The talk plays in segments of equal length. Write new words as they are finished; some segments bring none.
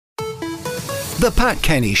The Pat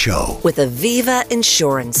Kenny Show with Aviva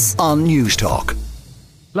Insurance on News Talk.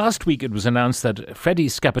 Last week it was announced that Freddie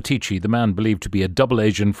Scappaticci, the man believed to be a double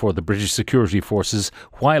agent for the British security forces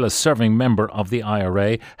while a serving member of the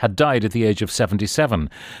IRA, had died at the age of 77.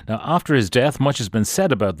 Now, after his death, much has been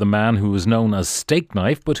said about the man who was known as Steak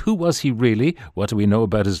Knife, but who was he really? What do we know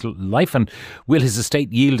about his life? And will his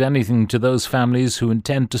estate yield anything to those families who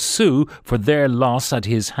intend to sue for their loss at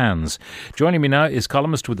his hands? Joining me now is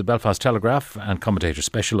columnist with the Belfast Telegraph and commentator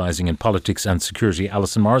specialising in politics and security,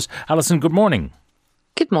 Alison Morris. Alison, good morning.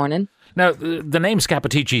 Good morning. Now, the name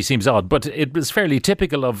Scappaticci seems odd, but it was fairly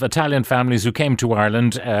typical of Italian families who came to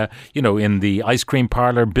Ireland, in the ice cream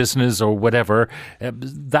parlour business or whatever.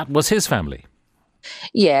 That was his family.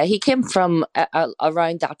 Yeah, he came from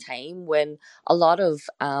around that time when a lot of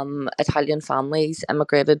Italian families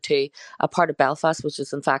immigrated to a part of Belfast, which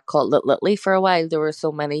is in fact called Little Italy for a while. There were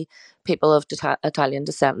so many people of Italian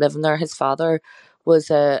descent living there. His father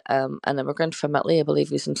was an immigrant from Italy. I believe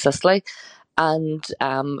he was from Sicily. And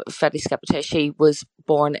Freddie Scappaticci was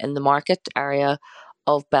born in the market area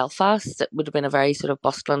of Belfast. It would have been a very sort of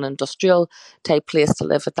bustling industrial type place to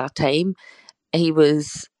live at that time. He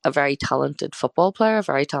was a very talented football player, a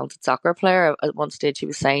very talented soccer player. At one stage he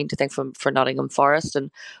was signed, I think, for Nottingham Forest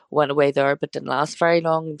and went away there but didn't last very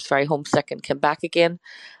long. He was very homesick and came back again.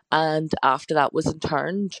 And after that was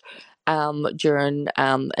interned during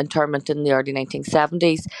internment in the early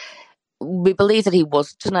 1970s. We believe that he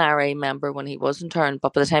wasn't an IRA member when he was interned,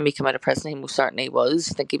 but by the time he came out of prison, he most certainly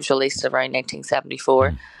was. I think he was released around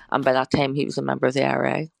 1974, and by that time he was a member of the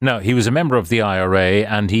IRA. No, he was a member of the IRA,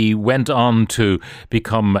 and he went on to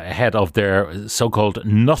become head of their so-called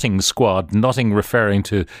nutting squad, nutting referring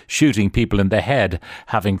to shooting people in the head,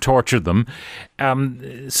 having tortured them.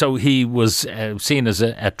 So he was seen as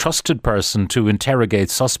a trusted person to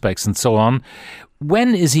interrogate suspects and so on.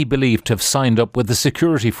 When is he believed to have signed up with the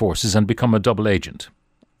security forces and become a double agent?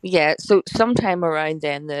 Yeah, so sometime around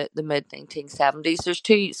then, the mid-1970s, there's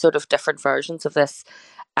two sort of different versions of this.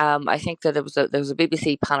 I think that there was a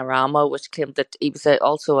BBC Panorama which claimed that he was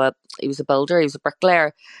he was a builder, he was a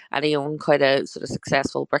bricklayer, and he owned quite a sort of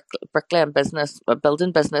successful bricklaying business, or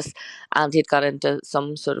building business, and he'd got into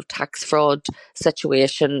some sort of tax fraud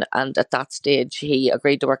situation, and at that stage he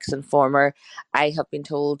agreed to work as informer. I have been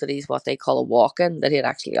told that he's what they call a walk-in, that he had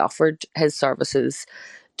actually offered his services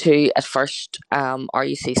to, at first,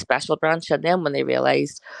 RUC Special Branch, and then when they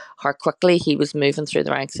realised how quickly he was moving through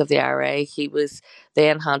the ranks of the IRA, he was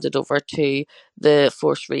then handed over to the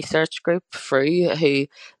Force Research Group, FRU, who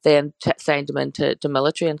then signed him into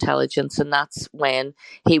military intelligence, and that's when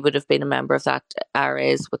he would have been a member of that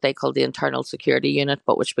IRA's, what they call the Internal Security Unit,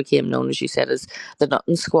 but which became known, as you said, as the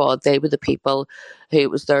Nutting Squad. They were the people who it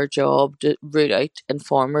was their job to root out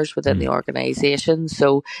informers within the organisation.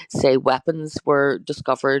 So, say weapons were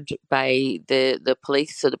discovered by the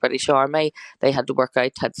police, so the British Army, they had to work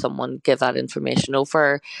out, had someone give that information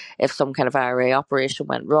over. If some kind of IRA operation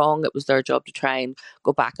went wrong, it was their job to try and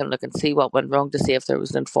go back and look and see what went wrong, to see if there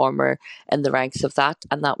was an informer in the ranks of that,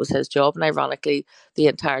 and that was his job. And ironically, the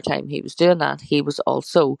entire time he was doing that, he was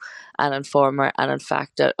also an informer, and in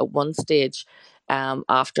fact at one stage,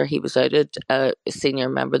 after he was outed, a senior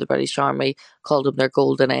member of the British Army called him their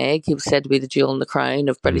golden egg. He was said to be the jewel in the crown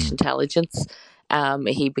of British intelligence.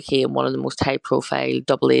 He became one of the most high-profile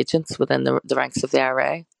double agents within the ranks of the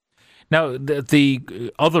IRA. Now,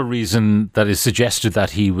 the other reason that is suggested that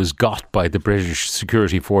he was got by the British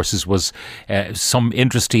security forces was some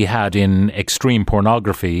interest he had in extreme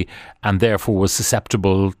pornography and therefore was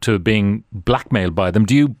susceptible to being blackmailed by them.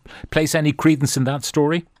 Do you place any credence in that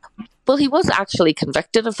story? Well, he was actually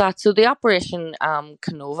convicted of that. So the Operation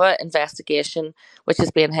Canova investigation, which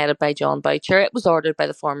is being headed by John Boucher, it was ordered by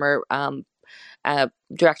the former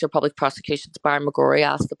Director of Public Prosecutions, Baron McGrory,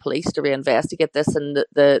 asked the police to reinvestigate this, and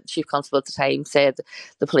the Chief Constable at the time said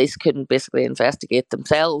the police couldn't basically investigate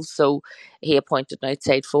themselves, so he appointed an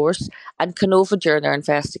outside force. And Canova, during their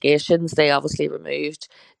investigations, they obviously removed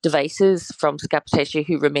devices from Scappaticci,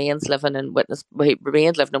 who remained living in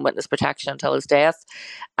witness protection until his death,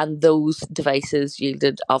 and those devices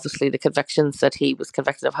yielded obviously the convictions that he was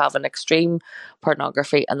convicted of having extreme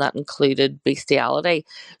pornography, and that included bestiality.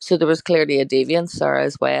 So there was clearly a deviance there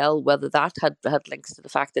as well. Whether that had links to the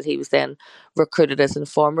fact that he was then recruited as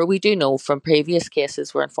informer, we do know from previous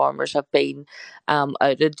cases where informers have been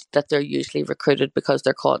outed that they're usually recruited because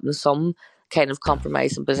they're caught in some kind of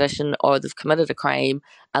compromising position, or they've committed a crime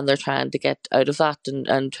and they're trying to get out of that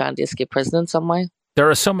and trying to escape prison in some way. There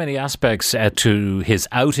are so many aspects to his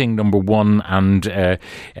outing, number one, and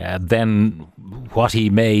then what he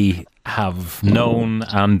may have known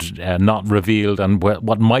and not revealed, and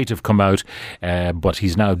what might have come out, but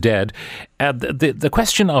he's now dead. The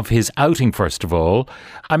question of his outing, first of all,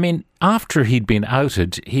 I mean, after he'd been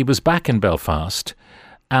outed, he was back in Belfast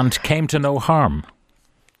and came to no harm.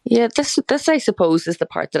 Yeah, this I suppose is the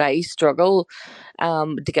part that I struggle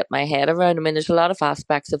to get my head around. I mean, there's a lot of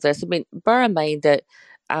aspects of this. I mean, bear in mind that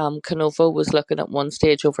Canova was looking at one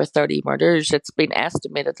stage over 30 murders. It's been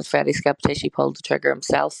estimated that Freddie Scappaticci pulled the trigger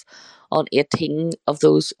himself on 18 of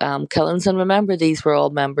those killings. And remember, these were all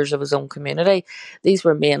members of his own community. These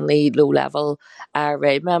were mainly low-level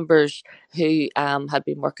IRA members who had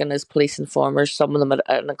been working as police informers, some of them at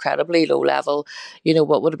an incredibly low level,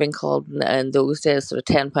 what would have been called in those days sort of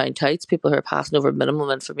 £10 touts, people who are passing over minimum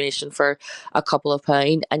information for a couple of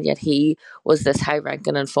pounds, and yet he was this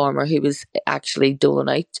high-ranking informer who was actually doling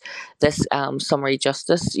out this summary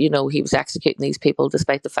justice. He was executing these people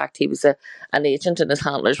despite the fact he was an agent, and his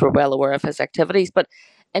handlers were well aware of his activities. But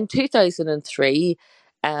in 2003,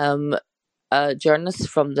 a journalist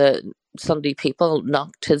from the Sunday People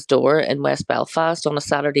knocked his door in West Belfast on a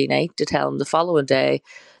Saturday night to tell him the following day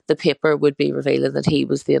the paper would be revealing that he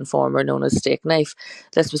was the informer known as Steak Knife.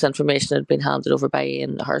 This was information that had been handed over by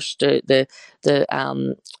Ian Hurst, a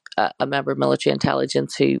member of military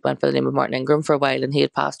intelligence who went by the name of Martin Ingram for a while, and he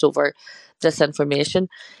had passed over this information.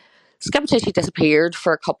 Scappaticci disappeared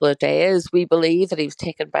for a couple of days. We believe that he was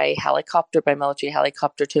taken by military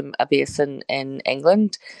helicopter, to a base in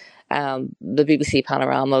England. The BBC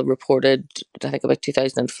Panorama reported, I think about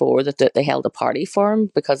 2004, that they held a party for him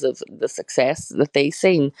because of the success that they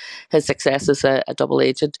seen, his success as a double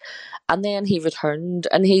agent. And then he returned,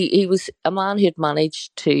 and he was a man who had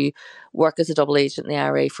managed to work as a double agent in the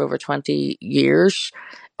IRA for over 20 years.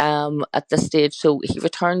 At this stage, so he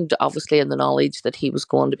returned obviously in the knowledge that he was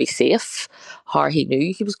going to be safe. How he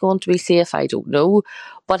knew he was going to be safe, I don't know,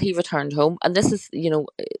 but he returned home. And this is,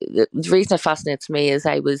 the reason it fascinates me is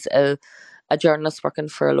I was a journalist working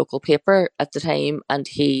for a local paper at the time, and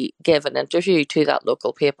he gave an interview to that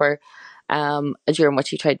local paper during which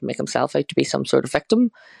he tried to make himself out to be some sort of victim.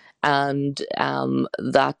 And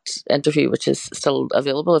that interview, which is still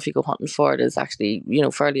available if you go hunting for it, is actually,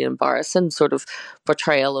 fairly embarrassing sort of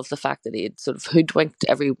portrayal of the fact that he had sort of hoodwinked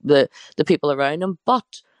the people around him.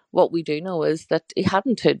 But what we do know is that he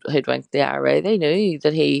hadn't hoodwinked the IRA. They knew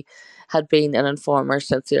that he had been an informer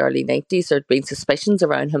since the early 90s. There had been suspicions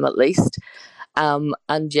around him at least.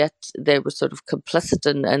 And yet they were sort of complicit,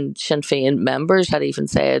 and Sinn Féin members had even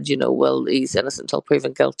said, well, he's innocent until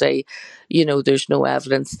proven guilty. There's no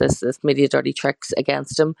evidence, this media dirty tricks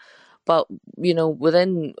against him. But,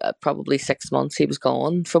 within probably 6 months, he was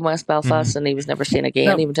gone from West Belfast, and he was never seen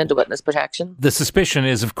again. He went into witness protection. The suspicion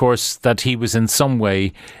is, of course, that he was in some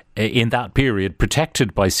way, in that period,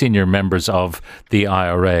 protected by senior members of the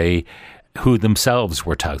IRA who themselves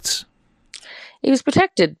were touts. He was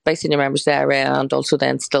protected by senior members of the IRA and also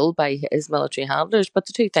then still by his military handlers. But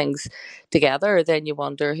the two things together, then you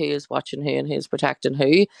wonder who is watching who and who is protecting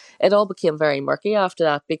who. It all became very murky after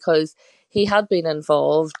that, because he had been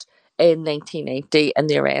involved in 1990 in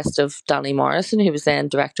the arrest of Danny Morrison, who was then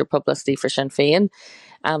Director of Publicity for Sinn Féin.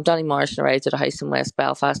 Danny Morrison arrived at a house in West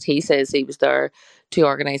Belfast. He says he was there to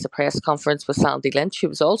organise a press conference with Sandy Lynch, who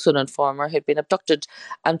was also an informer who'd been abducted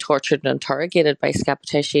and tortured and interrogated by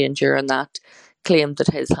Scappaticci, and during that claimed that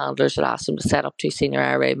his handlers had asked him to set up two senior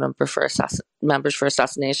IRA members for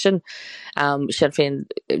assassination. Sinn Féin,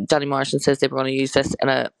 Danny Morrison says they were going to use this in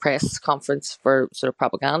a press conference for sort of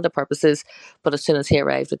propaganda purposes, but as soon as he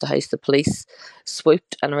arrived at the house, the police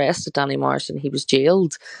swooped and arrested Danny Morrison. He was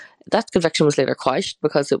jailed. That conviction was later quashed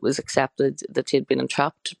because it was accepted that he had been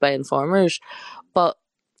entrapped by informers. But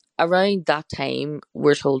around that time,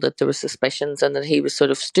 we're told that there were suspicions and that he was sort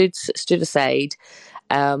of stood aside,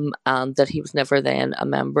 and that he was never then a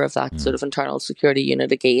member of that sort of internal security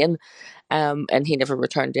unit again, and he never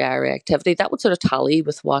returned to IRA activity. That would sort of tally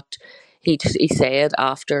with what he said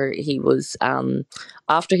after he was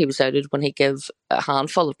outed, when he gave a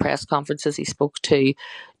handful of press conferences. He spoke to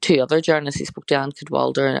two other journalists. He spoke to Anne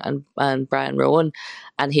Cadwalder and Brian Rowan,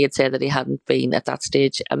 and he had said that he hadn't been at that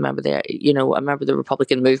stage a member there, a member of the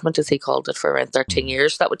Republican movement, as he called it, for around 13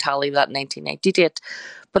 years. That would tally with that 1990 date.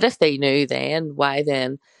 But if they knew then, why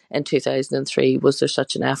then in 2003 was there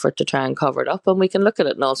such an effort to try and cover it up? And we can look at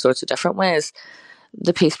it in all sorts of different ways.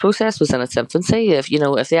 the peace process was in its infancy. If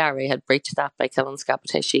the IRA had breached that by killing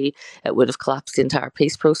Scappaticci, it would have collapsed the entire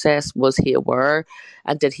peace process. Was he aware,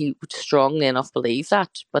 and did he strongly enough believe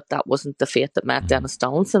that? But that wasn't the fate that met Dennis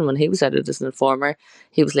Donaldson when he was outed as an informer.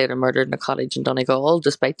 He was later murdered in a cottage in Donegal,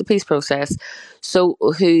 despite the peace process. So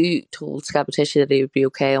who told Scappaticci that he would be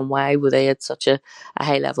okay, and why were they at such a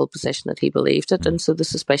high level position that he believed it? And so the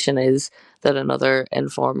suspicion is that another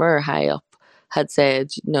informer high up had said,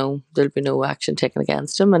 no, there'll be no action taken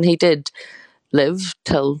against him. And he did live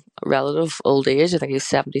till a relative old age. I think he was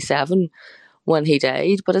 77 when he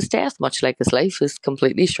died. But his death, much like his life, is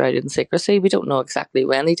completely shrouded in secrecy. We don't know exactly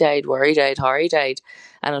when he died, where he died, how he died.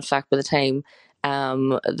 And in fact, by the time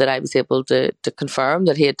that I was able to confirm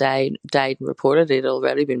that he had died and reported, he had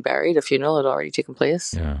already been buried. A funeral had already taken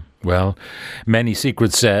place. Yeah. Well, many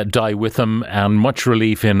secrets die with him, and much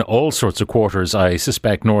relief in all sorts of quarters, I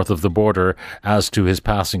suspect, north of the border as to his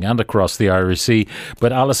passing and across the Irish Sea.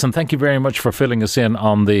 But Alison, thank you very much for filling us in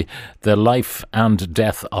on the life and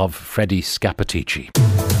death of Freddie Scappaticci.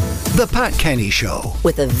 The Pat Kenny Show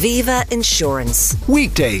with Aviva Insurance.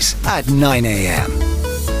 Weekdays at 9 a.m.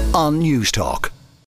 on News Talk.